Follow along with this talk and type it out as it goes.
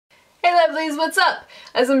Hey lovelies, what's up?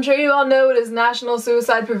 As I'm sure you all know, it is National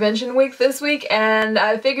Suicide Prevention Week this week, and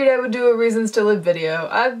I figured I would do a Reasons to Live video.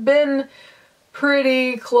 I've been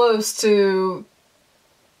pretty close to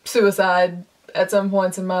suicide at some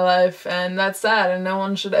points in my life, and that's sad, and no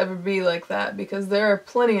one should ever be like that because there are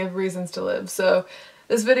plenty of reasons to live. So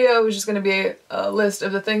this video is just going to be a list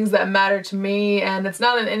of the things that matter to me, and it's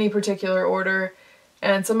not in any particular order,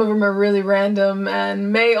 and some of them are really random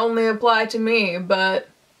and may only apply to me, but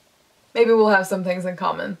maybe we'll have some things in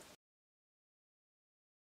common.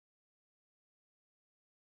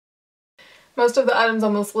 Most of the items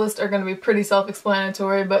on this list are going to be pretty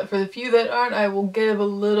self-explanatory, but for the few that aren't, I will give a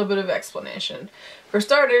little bit of explanation. For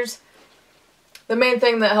starters, the main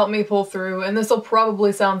thing that helped me pull through, and this will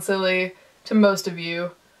probably sound silly to most of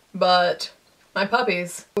you, but my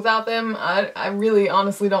puppies. Without them, I really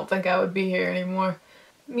honestly don't think I would be here anymore.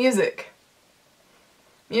 Music.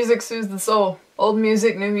 Music soothes the soul. Old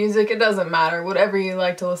music, new music, it doesn't matter. Whatever you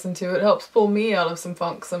like to listen to, it helps pull me out of some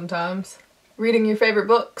funk sometimes. Reading your favorite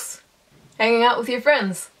books. Hanging out with your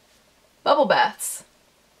friends. Bubble baths.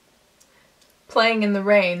 Playing in the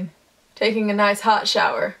rain. Taking a nice hot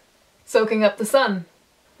shower. Soaking up the sun.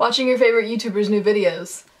 Watching your favorite YouTubers' new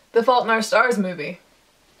videos. The Fault in Our Stars movie.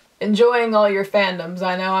 Enjoying all your fandoms.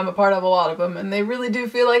 I know I'm a part of a lot of them, and they really do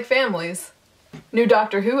feel like families. New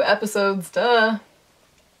Doctor Who episodes, duh.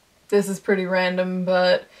 This is pretty random,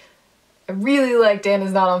 but I really like Dan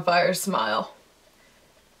Is Not on Fire's smile.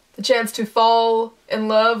 The chance to fall in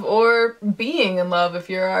love or being in love if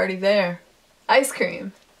you're already there. Ice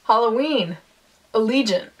cream. Halloween.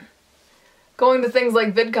 Allegiant. Going to things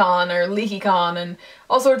like VidCon or LeakyCon and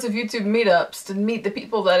all sorts of YouTube meetups to meet the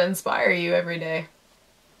people that inspire you every day.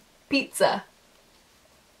 Pizza.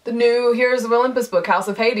 The new Heroes of Olympus book, House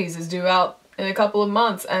of Hades, is due out in a couple of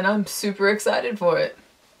months, and I'm super excited for it.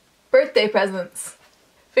 Birthday presents.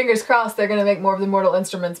 Fingers crossed they're gonna make more of the Mortal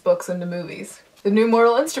Instruments books into movies. The new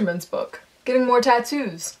Mortal Instruments book. Getting more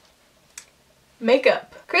tattoos.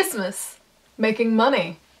 Makeup. Christmas. Making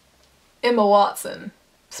money. Emma Watson.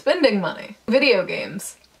 Spending money. Video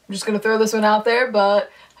games. I'm just gonna throw this one out there, but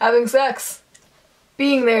having sex.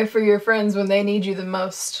 Being there for your friends when they need you the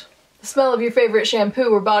most. The smell of your favorite shampoo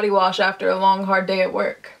or body wash after a long, hard day at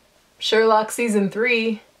work. Sherlock Season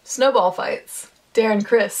 3. Snowball fights. Darren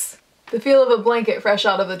Criss. The feel of a blanket fresh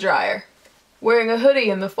out of the dryer. Wearing a hoodie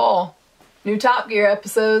in the fall. New Top Gear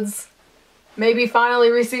episodes. Maybe finally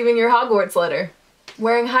receiving your Hogwarts letter.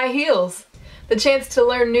 Wearing high heels. The chance to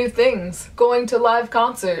learn new things. Going to live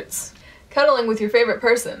concerts. Cuddling with your favorite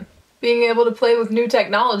person. Being able to play with new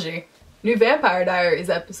technology. New Vampire Diaries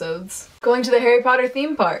episodes. Going to the Harry Potter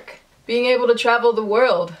theme park. Being able to travel the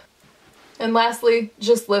world. And lastly,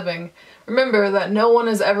 just living. Remember that no one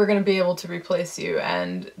is ever going to be able to replace you,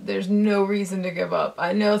 and there's no reason to give up.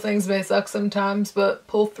 I know things may suck sometimes, but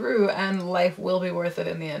pull through and life will be worth it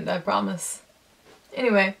in the end, I promise.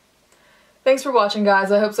 Anyway, thanks for watching,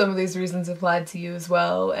 guys. I hope some of these reasons applied to you as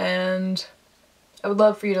well, and I would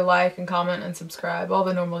love for you to like and comment and subscribe, all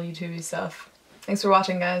the normal YouTube-y stuff. Thanks for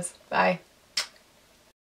watching, guys. Bye.